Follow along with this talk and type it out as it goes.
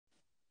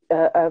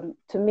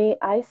to me,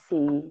 I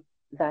see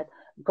that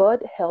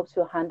God helps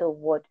you handle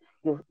what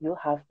you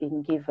have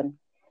been given.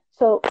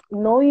 So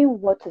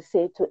knowing what to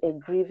say to a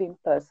grieving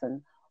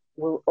person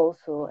will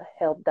also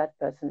help that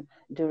person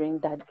during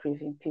that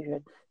grieving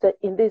period. So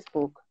in this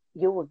book,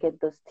 you will get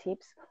those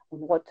tips on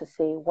what to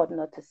say, what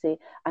not to say,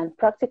 and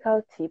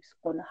practical tips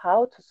on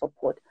how to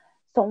support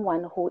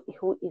someone who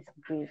is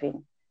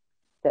grieving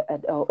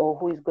or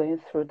who is going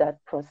through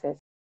that process.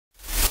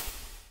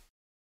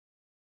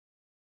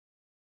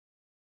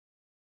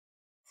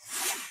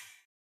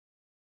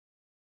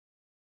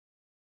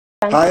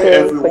 Thanks, Hi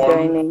Dave, for everyone,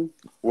 joining.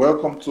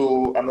 welcome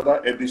to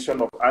another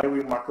edition of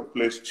Iwing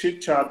Marketplace Chit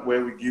Chat,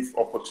 where we give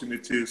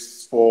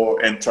opportunities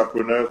for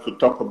entrepreneurs to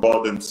talk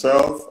about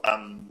themselves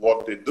and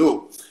what they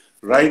do.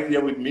 Right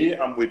here with me,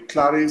 I'm with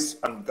Claris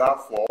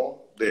Angafor,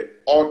 the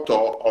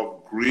author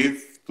of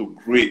Grief to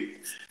Greed.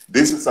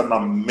 This is an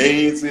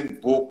amazing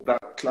book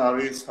that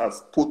Claris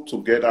has put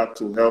together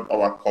to help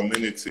our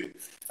community,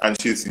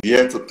 and she's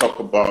here to talk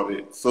about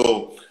it.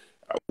 So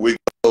we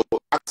will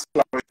ask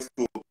Claris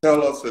to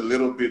tell us a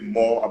little bit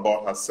more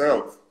about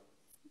herself.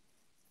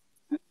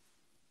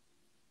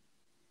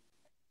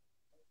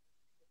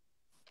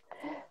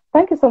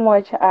 Thank you so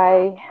much,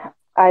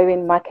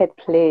 Iwing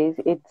Marketplace.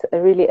 It's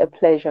really a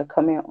pleasure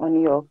coming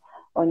on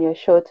your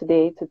show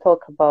today to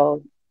talk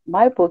about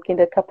my book in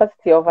the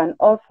capacity of an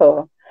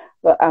author.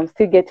 But I'm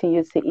still getting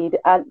used to it.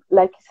 And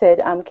like you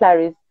said, I'm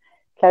Claris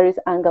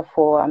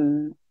Angafor.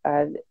 I'm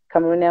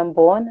Cameroonian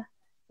born,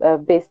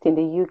 based in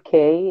the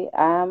UK.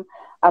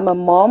 I'm a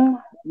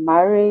mom,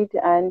 married,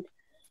 and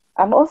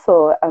I'm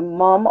also a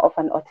mom of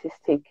an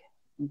autistic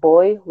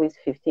boy who is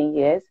 15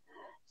 years.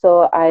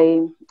 So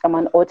I am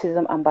an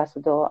autism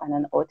ambassador and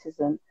an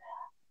autism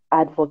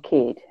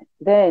advocate.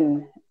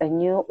 Then a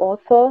new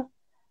author,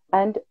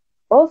 and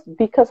also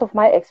because of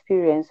my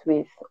experience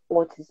with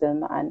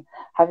autism and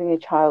having a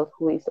child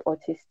who is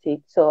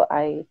autistic, so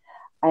I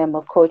am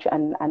a coach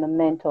and a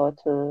mentor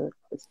to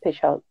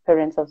special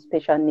parents of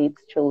special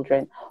needs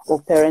children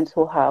or parents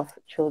who have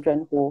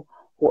children who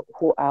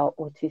are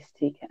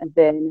autistic. And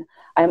then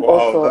I'm Wow,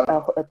 also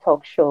a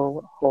talk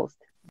show host.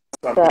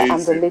 that's So I'm the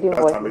amazing. leading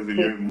That's voice. amazing.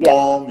 You're a Yeah.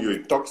 mom, you're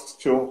a talk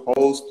show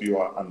host, you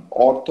are an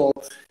author.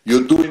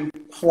 You're doing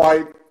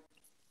quite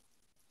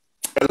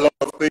a lot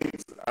of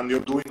things, and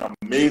you're doing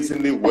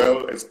amazingly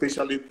well,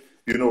 especially,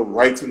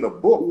 writing a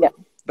book. Yeah.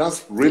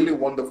 That's really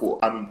wonderful.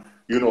 And,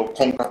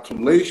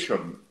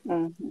 congratulations.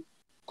 Mm-hmm.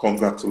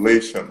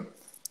 Congratulations.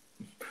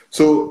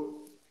 So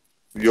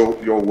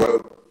you're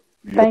well.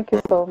 Thank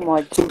you so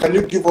much. So can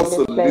you give us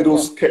It's a a little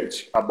pleasure.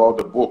 sketch about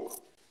the book?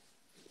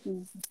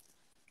 Mhm.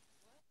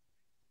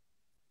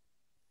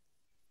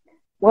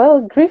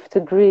 Well, Grief to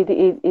Greed,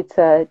 it's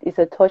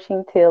a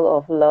touching tale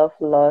of love,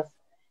 loss,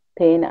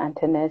 pain, and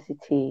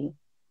tenacity.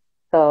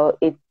 So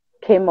it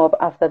came up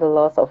after the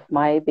loss of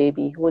my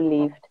baby who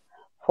lived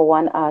for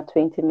 1 hour,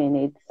 20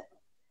 minutes.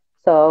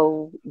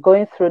 So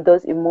going through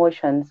those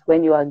emotions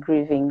when you are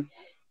grieving,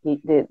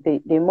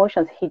 the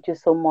emotions hit you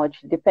so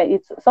much.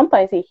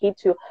 Sometimes it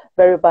hits you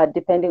very bad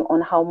depending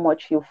on how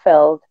much you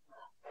felt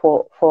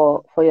for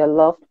your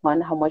loved one,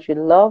 how much you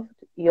loved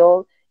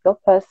your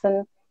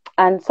person,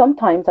 and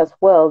sometimes as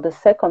well the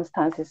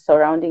circumstances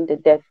surrounding the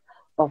death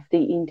of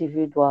the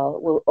individual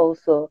will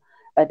also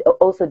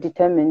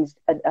determines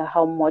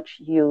how much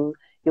you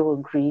will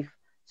grieve.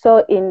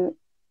 So in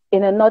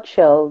a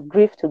nutshell,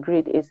 Grief to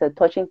Greed is a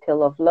touching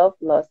tale of love,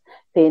 loss,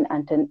 pain,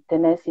 and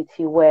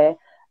tenacity, where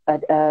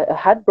a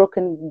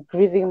heartbroken,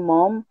 grieving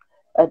mom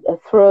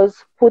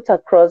puts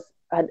across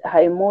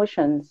her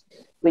emotions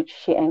which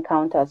she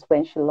encounters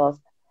when she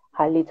lost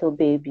her little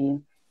baby,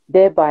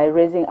 thereby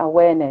raising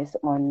awareness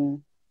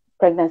on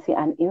pregnancy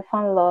and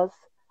infant loss.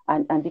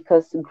 And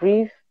because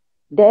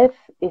death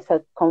is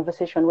a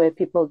conversation where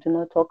people do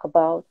not talk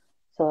about,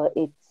 so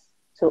it's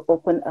to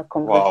open a Wow,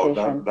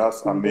 conversation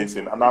that's in this.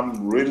 amazing. And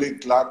I'm really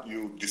glad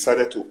you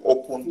decided to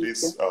open Thank you.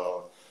 this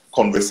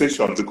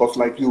conversation because,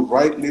 like you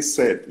rightly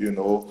said,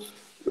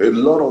 a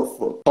lot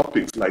of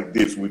topics like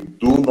this, we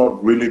do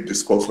not really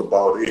discuss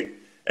about it.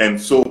 And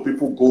so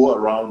people go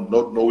around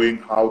not knowing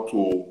how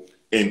to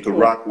Yeah.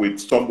 interact with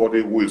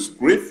somebody who is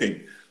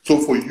grieving. So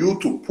for you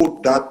to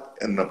put that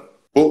in a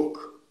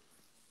book,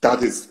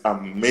 that is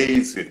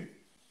amazing.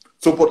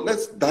 So, but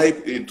let's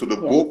dive into the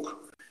Yes. book.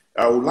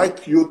 I would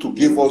like you to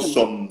give us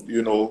some,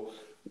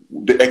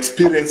 the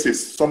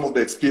experiences, some of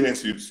the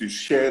experiences you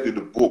shared in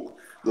the book.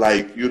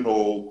 Like,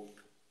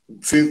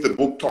 since the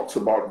book talks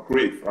about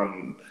grief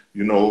and,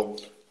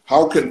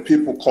 how can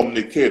people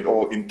communicate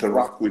or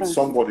interact with Mhm.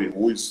 somebody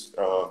who is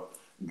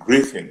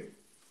grieving?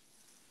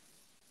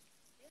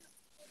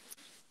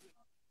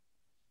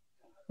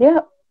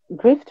 Yeah,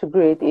 Grief to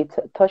Greed, it's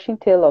a touching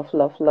tale of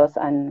love, loss,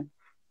 and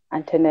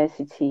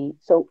tenacity.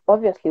 So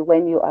obviously,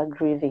 when you are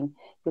grieving,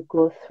 you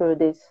go through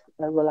this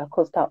roller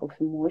coaster of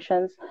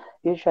emotions.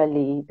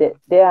 Usually,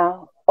 they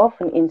are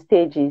often in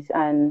stages,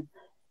 and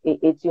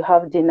you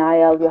have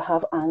denial, you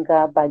have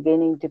anger,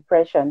 bargaining,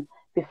 depression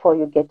before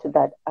you get to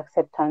that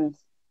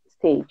acceptance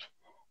stage.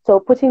 So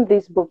putting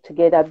this book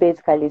together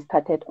basically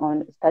started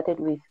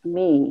with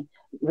me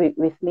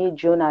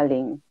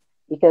journaling,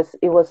 because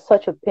it was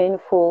such a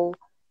painful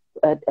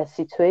a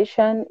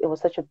situation. It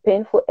was such a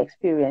painful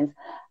experience,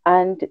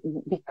 and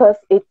because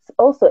it's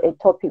also a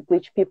topic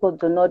which people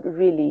do not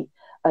really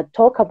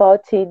talk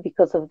about it,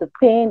 because of the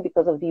pain,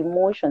 because of the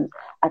emotions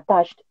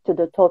attached to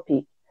the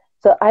topic.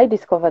 So I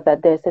discovered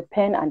that there's a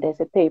pen and there's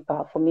a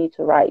paper for me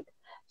to write.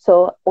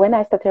 So when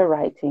I started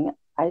writing,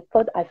 I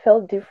thought I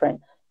felt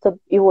different. So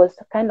it was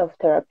kind of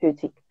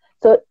therapeutic.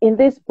 So in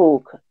this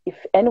book, if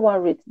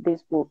anyone reads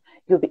this book,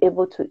 you'll be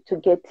able to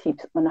get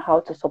tips on how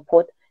to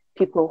support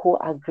people who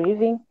are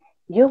grieving.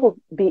 You will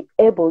be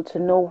able to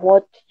know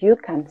what you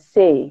can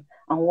say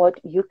and what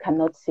you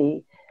cannot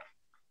say.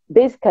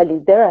 Basically,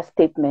 there are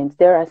statements,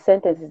 there are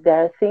sentences,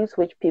 there are things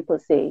which people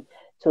say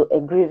to a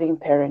grieving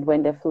parent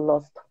when they've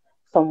lost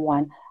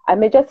someone. I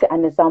may just say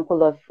an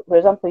example of, for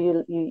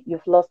example,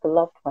 you've lost a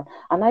loved one,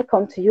 and I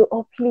come to you,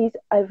 oh, please,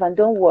 Ivan,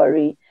 don't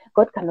worry.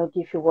 God cannot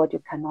give you what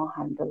you cannot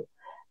handle.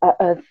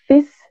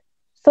 This,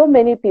 so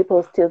many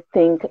people still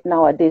think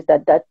nowadays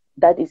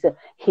that is a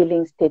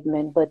healing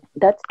statement, but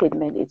that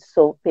statement is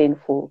so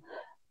painful.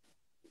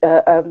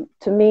 To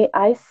me,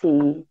 I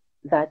see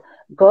that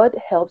God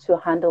helps you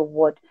handle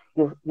what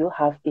you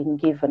have been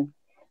given.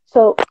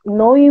 So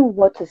knowing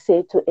what to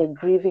say to a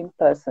grieving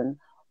person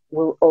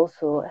will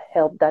also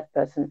help that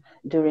person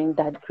during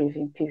that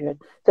grieving period.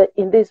 So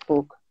in this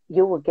book,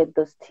 you will get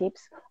those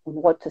tips on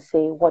what to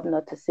say, what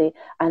not to say,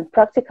 and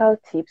practical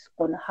tips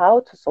on how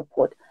to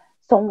support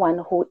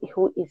someone who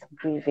is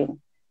grieving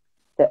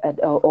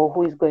or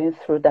who is going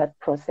through that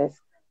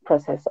process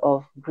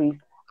of grief.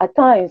 At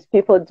times,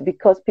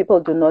 because people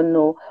do not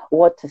know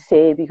what to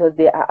say, because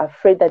they are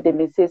afraid that they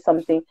may say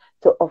something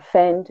to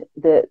offend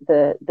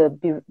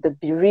the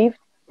bereaved,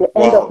 they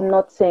end up Wow.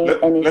 not saying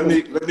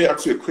anything. Let me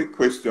ask you a quick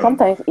question.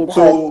 Sometimes it hurts.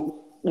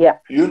 So, Yeah.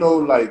 you know,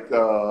 like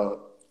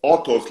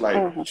authors like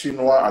Mm-hmm.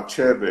 Chinua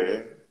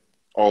Achebe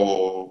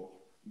or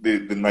the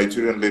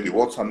Nigerian lady,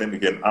 what's her name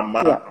again?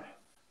 Yeah.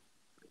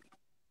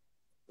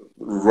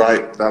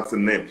 Right, that's the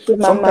name.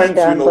 Chimamanda Sometimes,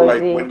 you know,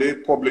 like Ngozi. when they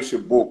publish a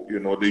book, you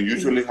know, they Mm-hmm.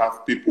 usually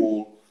have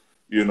people,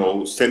 you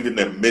know, sending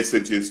them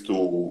messages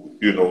to,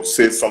 you know,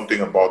 say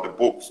something about the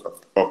books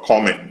or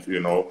comment,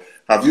 you know.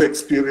 Have you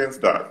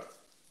experienced that?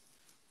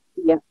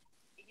 Yeah.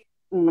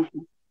 Mhm.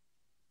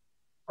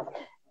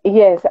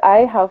 Yes, I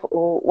have.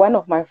 One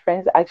of my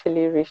friends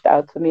actually reached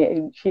out to me,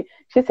 and she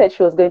said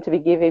she was going to be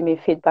giving me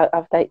feedback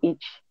after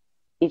each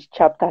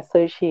chapter.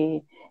 So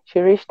she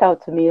reached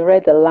out to me,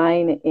 read a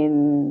line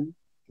in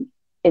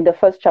the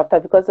first chapter,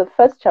 because the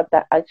first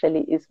chapter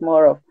actually is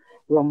more of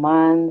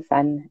romance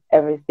and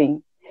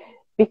everything,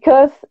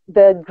 because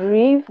the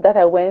grief that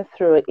I went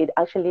through, it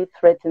actually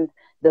threatened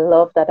the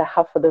love that I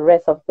have for the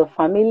rest of the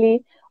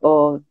family,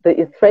 or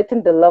it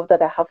threatened the love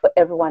that I have for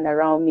everyone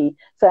around me.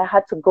 So I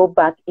had to go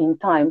back in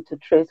time to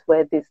trace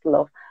where this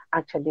love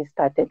actually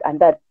started, and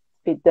that's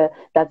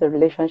the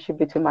relationship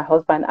between my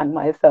husband and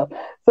myself.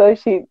 So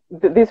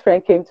this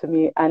friend came to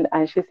me and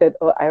she said,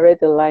 "Oh, I read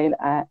the line,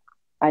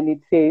 and it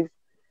says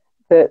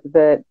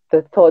the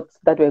thoughts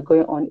that were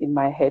going on in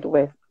my head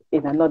were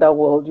in another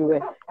world. You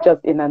were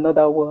just in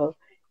another world."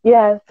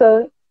 Yeah.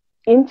 So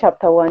in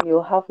chapter one,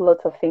 you'll have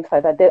lots of things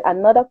like that. There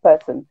another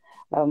person,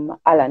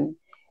 Alan.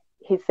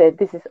 He said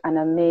this is an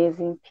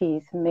amazing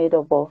piece made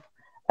up of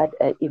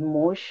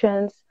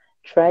emotions,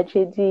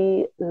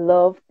 tragedy,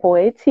 love,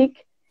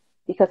 poetic.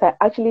 Because I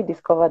actually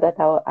discovered that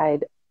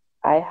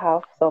I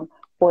have some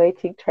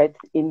poetic traits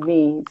in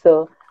me.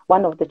 So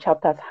one of the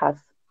chapters has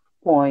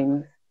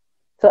poems.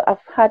 So I've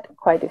had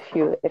quite a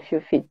few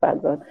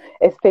feedbacks on,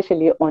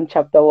 especially on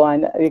chapter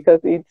one,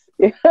 because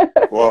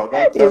Well, it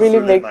that's really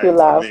really makes you nice.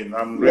 I laugh. mean,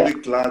 I'm Yeah, really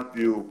glad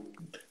you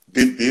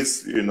did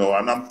this, you know,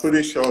 and I'm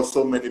pretty sure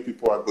so many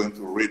people are going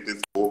to read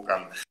this book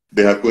and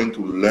they are going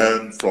to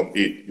learn from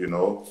it, you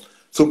know.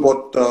 So,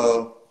 but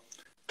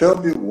tell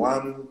me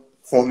one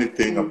funny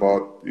thing mm,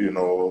 about, you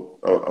know,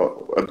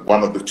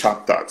 one of the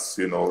chapters,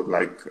 you know,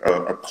 like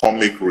a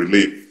comic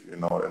relief, you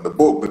know, in the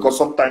book, because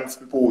sometimes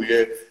people will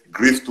hear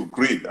grief to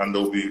grief and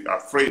they'll be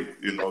afraid,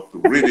 you know, to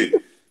read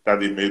it,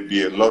 that it may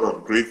be a lot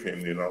of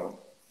grieving, you know.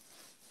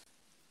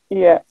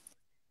 yeah.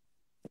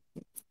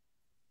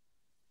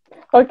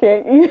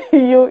 Okay,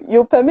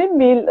 you permit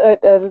me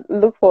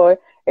look for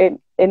a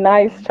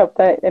nice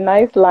chapter, a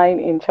nice line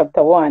in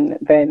chapter one.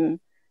 Then,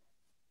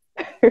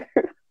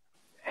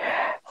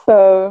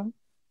 so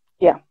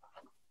yeah.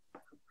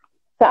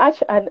 So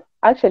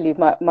actually,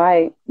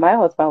 my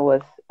husband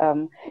was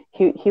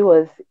he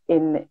was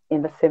in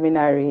the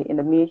seminary in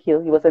the Mill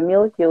Hill. He was a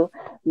Mill Hill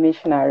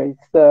missionary.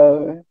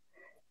 So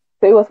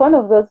it was one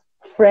of those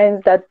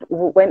friends that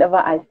whenever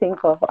I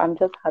think of, I'm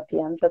just happy.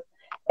 I'm just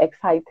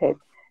excited.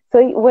 So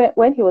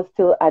when he was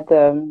still at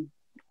the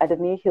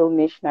Mill Hill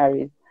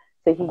missionaries,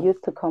 so he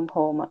used to come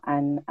home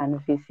and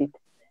visit.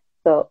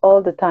 So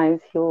all the times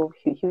he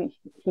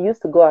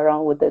used to go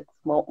around with a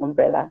small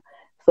umbrella.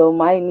 So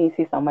my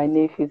nieces and my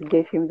nephews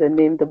gave him the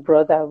name the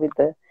brother with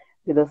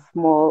the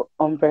small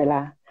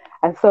umbrella.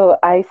 And so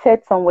I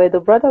said somewhere, the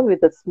brother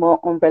with the small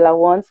umbrella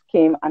once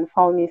came and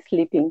found me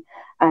sleeping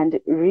and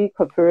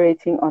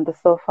recuperating on the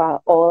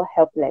sofa, all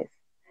helpless.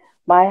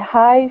 My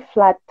high,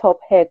 flat top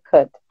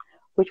haircut,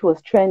 which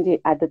was trendy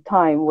at the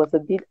time, was a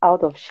bit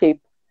out of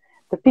shape.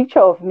 The picture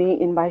of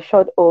me in my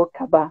short old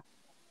kaba,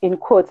 in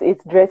quotes,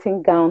 it's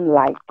dressing gown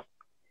like.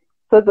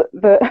 So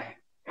the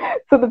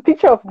so the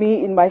picture of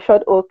me in my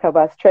short old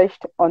kaba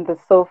stretched on the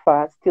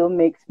sofa still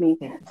makes me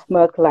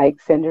smirk like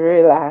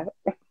Cinderella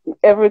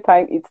every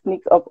time it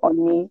sneaks up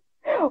on me.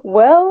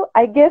 Well,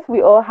 I guess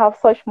we all have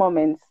such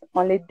moments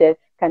only death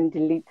can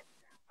delete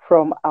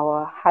from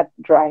our hard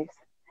drives.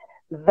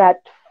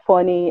 That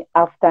funny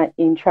after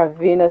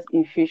intravenous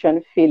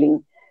infusion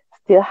feeling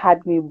still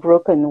had me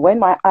broken when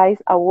my eyes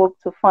awoke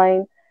to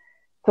find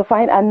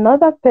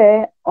another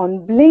pair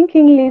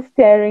unblinkingly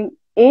staring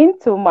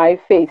into my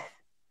face.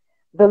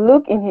 The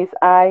look in his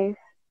eyes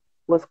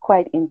was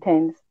quite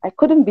intense. I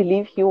couldn't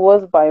believe he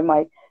was by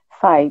my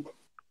side.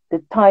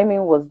 The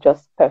timing was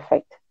just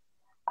perfect.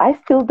 I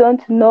still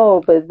don't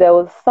know, but there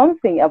was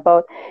something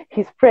about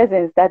his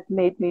presence that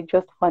made me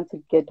just want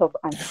to get up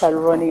and start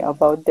running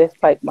about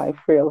despite my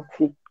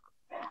frailty.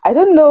 I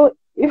don't know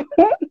if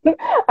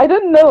I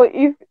don't know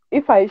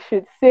if I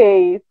should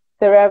say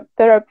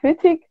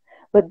therapeutic,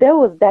 but there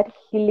was that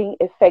healing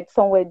effect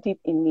somewhere deep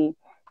in me.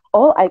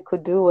 All I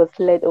could do was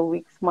let a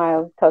weak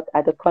smile tuck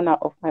at the corner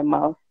of my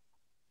mouth.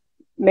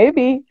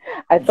 Maybe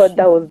I thought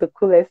that was the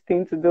coolest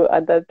thing to do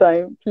at that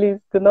time. Please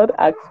do not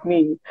ask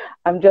me.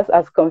 I'm just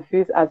as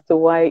confused as to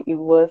why it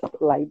was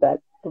like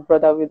that. The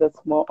brother with a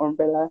small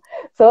umbrella.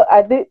 So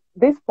at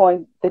this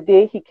point, the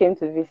day he came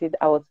to visit,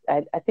 I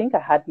think I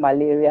had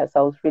malaria, so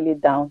I was really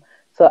down.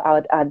 So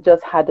I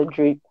just had a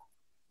drip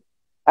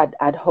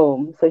at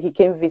home. So he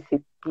came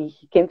visit.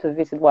 He came to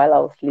visit while I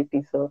was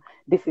sleeping. So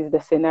this is the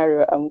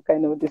scenario I'm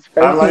kind of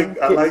describing.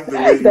 I like the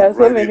way you There are so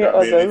read it. many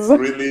I mean, it's others.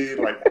 really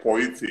like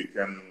poetic,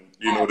 and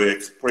you know the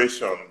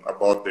expression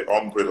about the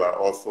umbrella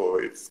also.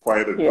 It's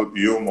quite a Yeah. good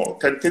humor.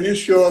 Can you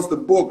show us the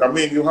book? I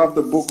mean, you have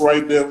the book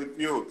right there with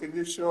you. Can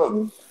you show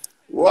us?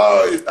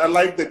 Wow, I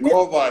like the Yeah.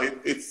 cover. Uh-huh.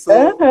 It's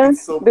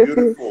so This is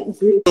beautiful.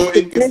 great. So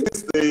Great.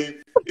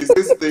 is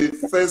this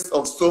the first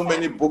of so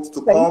many books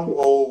to Thank come, you.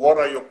 or what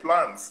are your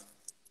plans?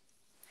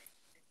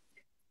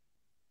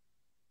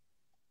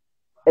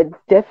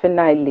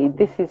 Definitely,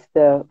 this is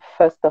the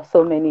first of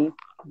so many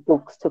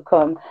books to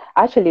come.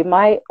 Actually,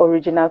 my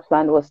original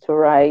plan was to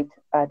write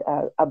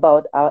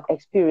about our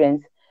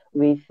experience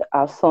with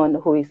our son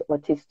who is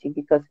autistic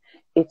because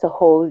it's a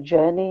whole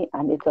journey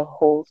and it's a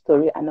whole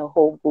story and a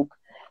whole book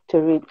to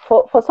read.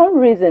 For some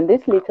reason,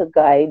 this little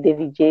guy,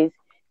 David Jays,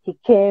 he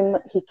came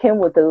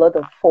with a lot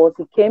of force.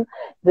 He came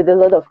with a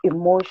lot of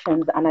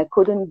emotions, and I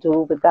couldn't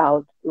do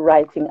without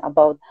writing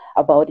about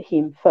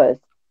him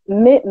first.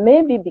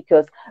 Maybe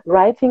because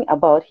writing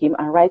about him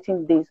and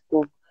writing this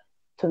book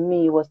to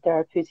me was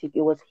therapeutic,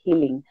 it was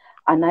healing.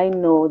 And I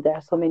know there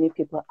are so many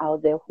people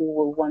out there who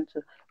will want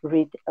to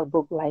read a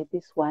book like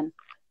this one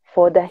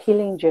for the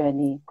healing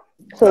journey.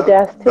 So there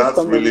are still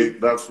so many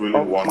That's really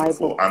of my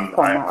wonderful, books to and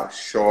come I out.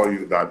 assure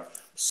you that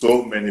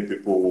so many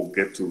people will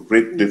get to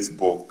read this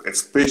book,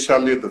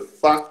 especially the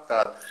fact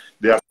that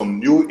there are some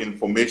new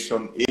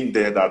information in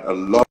there that a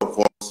lot of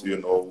us, you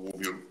know, will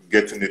be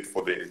getting it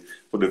for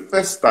the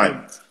first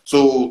time.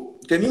 So,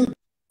 can you?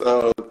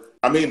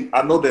 I mean,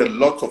 I know there are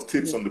lots of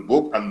tips Yeah. on the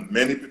book, and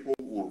many people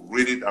will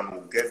read it and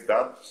will get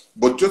that.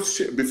 But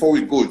before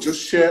we go,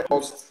 just share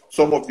us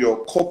some of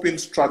your coping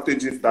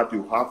strategies that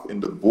you have in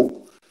the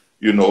book,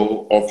 you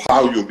know, of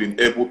how you've been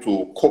able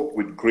to cope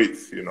with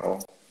grief, you know,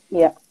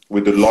 Yeah.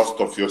 with the loss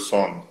of your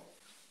son.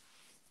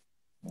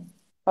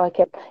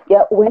 Okay.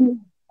 Yeah.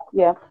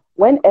 Yeah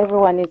when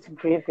everyone is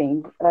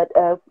grieving,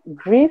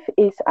 grief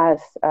is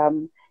as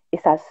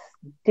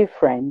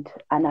different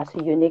and as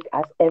unique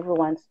as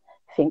everyone's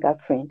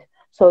fingerprint.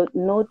 So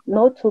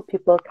no two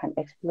people can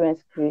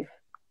experience grief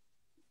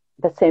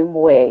the same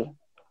way,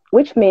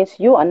 which means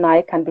you and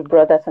I can be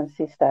brothers and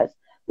sisters.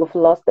 You've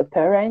lost a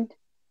parent,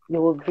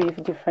 you will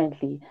grieve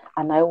differently,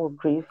 and I will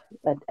grieve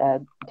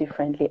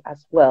differently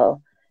as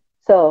well.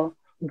 So,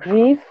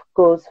 grief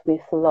goes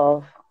with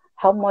love.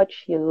 How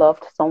much you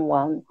loved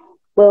someone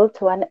will,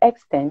 to an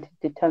extent,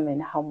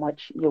 determine how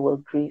much you will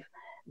grieve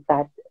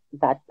that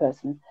that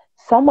person.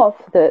 Some of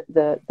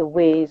the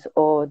ways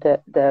or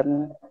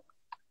the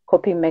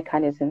coping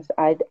mechanisms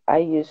I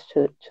use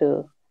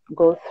to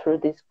go through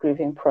this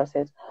grieving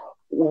process.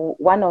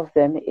 One of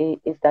them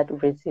is that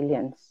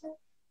resilience.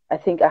 I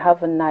think I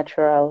have a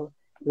natural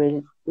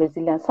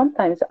resilience.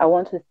 Sometimes I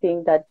want to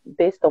think that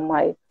based on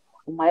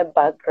my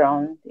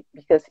background,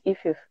 because if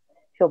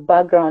your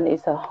background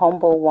is a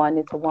humble one,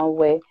 it's a one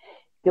way,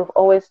 you've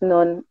always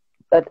known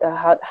that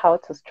how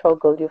to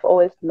struggle. You've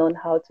always known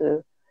how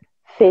to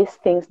face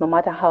things, no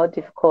matter how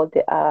difficult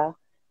they are.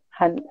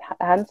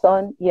 Hands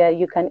on, yeah,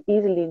 you can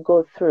easily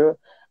go through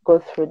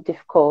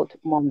difficult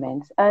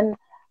moments. And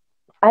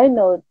I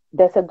know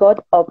there's a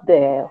God up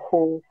there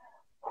who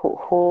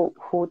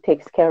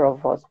takes care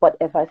of us.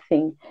 Whatever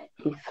thing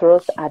He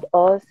throws at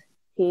us,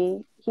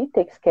 He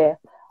takes care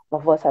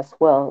of us as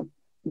well,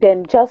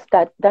 then just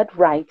that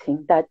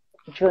writing, that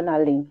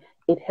journaling,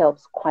 it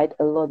helps quite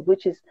a lot,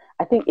 which is,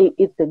 I think,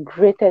 it's the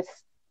greatest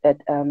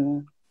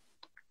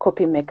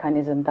coping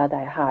mechanism that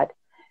I had,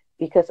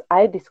 because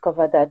I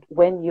discovered that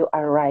when you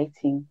are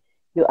writing,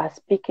 you are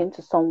speaking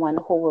to someone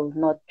who will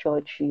not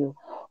judge you,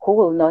 who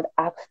will not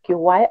ask you,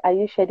 why are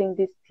you shedding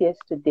these tears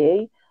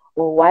today?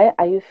 Or why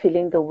are you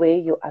feeling the way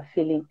you are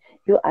feeling?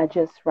 You are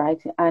just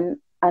writing. And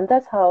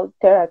that's how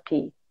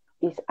therapy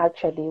is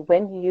actually.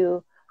 When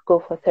you go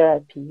for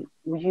therapy,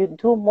 you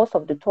do most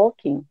of the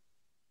talking.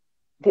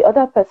 The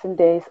other person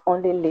there is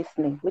only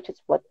listening, which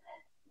is what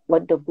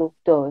the book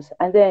does.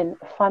 And then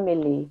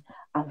family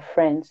and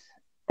friends,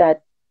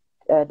 that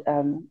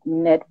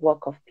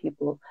network of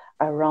people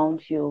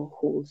around you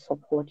who will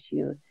support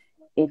you.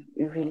 It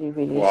really,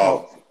 really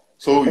Wow. helps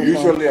So a lot.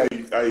 usually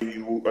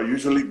I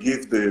usually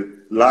give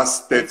the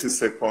last 30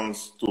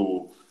 seconds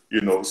to,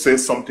 say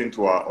something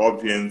to our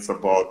audience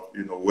about,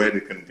 where they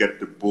can get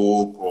the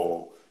book,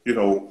 or,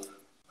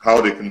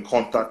 how they can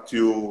contact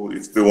you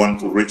if they want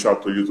to reach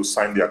out to you to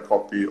sign their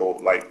copy, or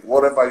like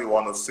whatever you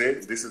want to say.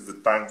 This is the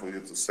time for you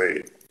to say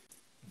it.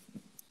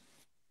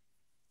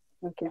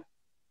 Okay.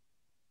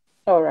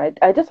 All right.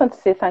 I just want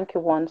to say thank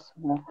you once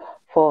more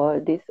for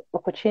this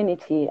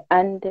opportunity.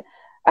 And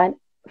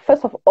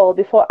first of all,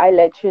 before I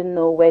let you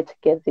know where to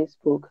get this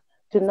book,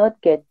 do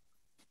not get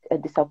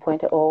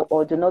disappointed,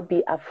 or do not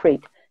be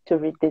afraid to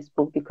read this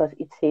book because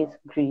it says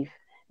grief.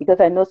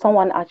 Because I know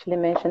someone actually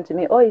mentioned to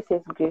me, oh, it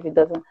says grief. It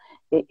doesn't,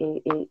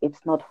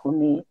 it's not for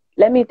me.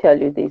 Let me tell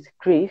you this,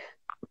 grief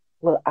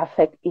will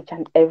affect each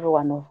and every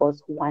one of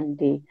us one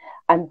day.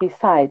 And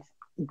besides,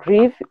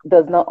 grief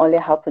does not only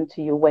happen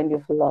to you when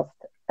you've lost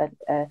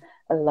a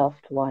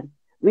loved one.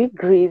 We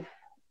grieve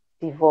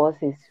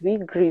divorces, we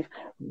grieve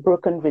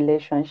broken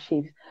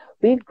relationships,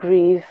 we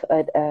grieve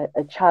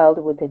a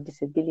child with a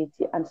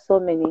disability, and so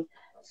many.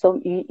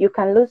 So you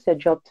can lose your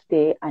job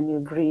today and you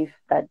grieve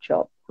that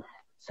job.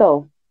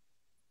 So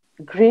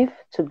Grief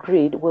to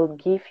Grid will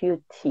give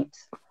you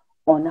tips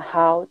on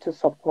how to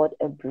support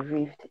a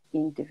bereaved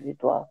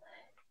individual.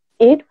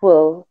 It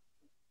will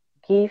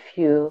give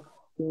you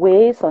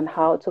ways on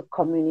how to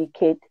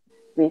communicate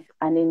with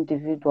an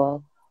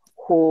individual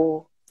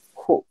who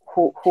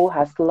who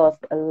has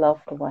lost a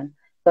loved one.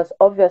 Because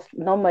obviously,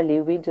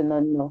 normally we do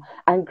not know.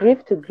 And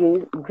grief to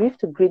grief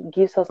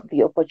gives us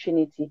the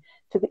opportunity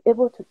to be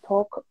able to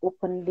talk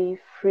openly,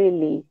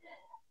 freely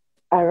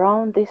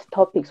around these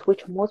topics,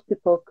 which most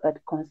people could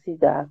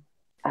consider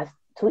as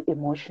too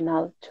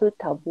emotional, too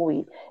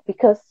taboo.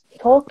 Because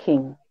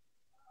talking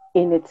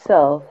in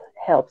itself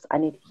helps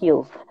and it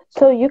heals.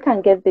 So you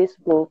can get this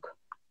book,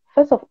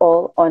 first of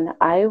all, on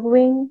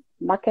Iwing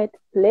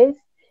Marketplace.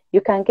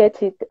 You can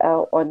get it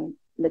on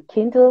the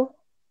Kindle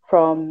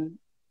from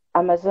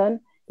Amazon.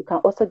 You can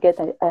also get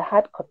a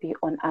hard copy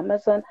on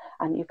Amazon,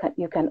 and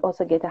you can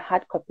also get a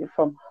hard copy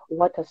from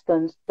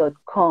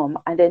waterstones.com.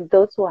 And then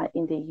those who are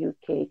in the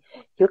UK,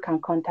 you can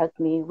contact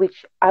me,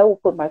 which I will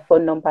put my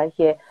phone number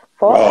here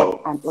for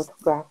Wow. an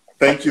autograph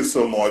Thank you copy.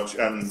 so much,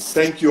 and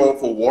thank you all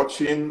for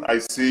watching. I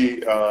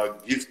see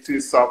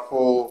Gifty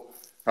Sappho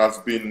has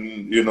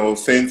been,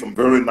 saying some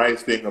very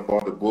nice thing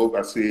about the book.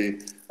 I see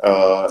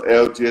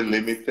LJ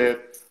Limited.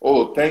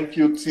 Oh, thank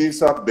you,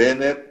 Tisa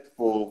Bennett,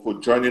 for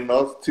joining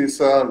us.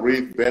 Tisa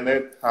Reed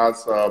Bennett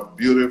has a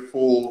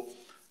beautiful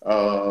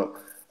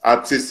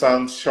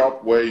artisan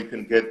shop where you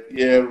can get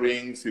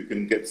earrings, you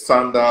can get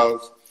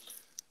sandals.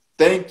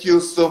 Thank you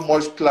so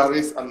much,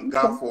 Claris Okay.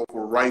 Angafor,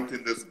 for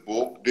writing this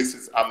book. This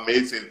is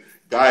amazing.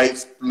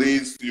 Guys,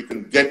 please, you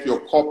can get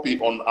your copy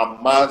on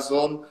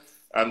Amazon,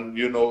 and,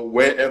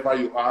 wherever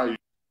you are,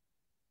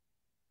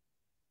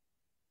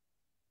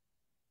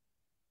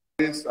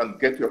 and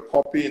get your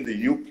copy in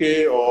the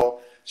UK, or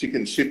she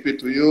can ship it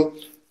to you.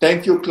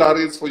 Thank you,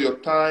 Clarice, for your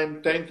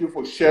time. Thank you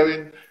for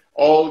sharing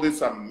all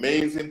these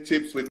amazing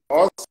tips with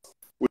us.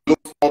 We look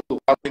forward to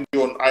having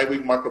you on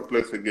Iwing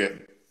Marketplace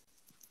again.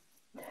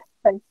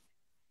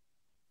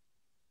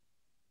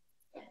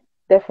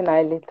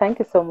 Definitely. Thank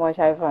you so much,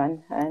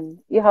 Ivan. And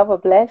you have a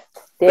blessed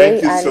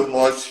Thank day you and so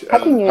much,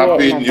 Happy and New Year in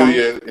Happy New advance.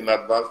 Year in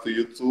advance to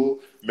you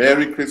too.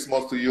 Merry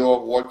Christmas to you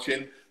all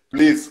watching.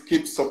 Please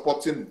keep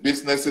supporting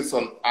businesses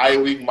on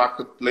Iwing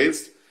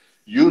Marketplace.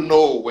 You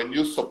know, when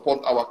you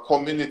support our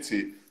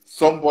community,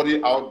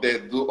 somebody out there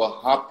do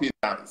a happy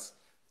dance.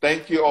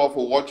 Thank you all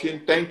for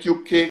watching. Thank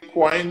you, K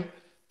Quine.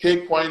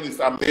 K Quine is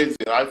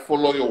amazing. I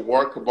follow your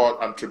work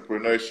about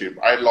entrepreneurship.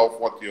 I love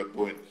what you're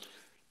doing.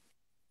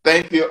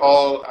 Thank you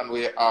all, and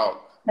we're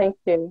out. Thank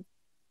you.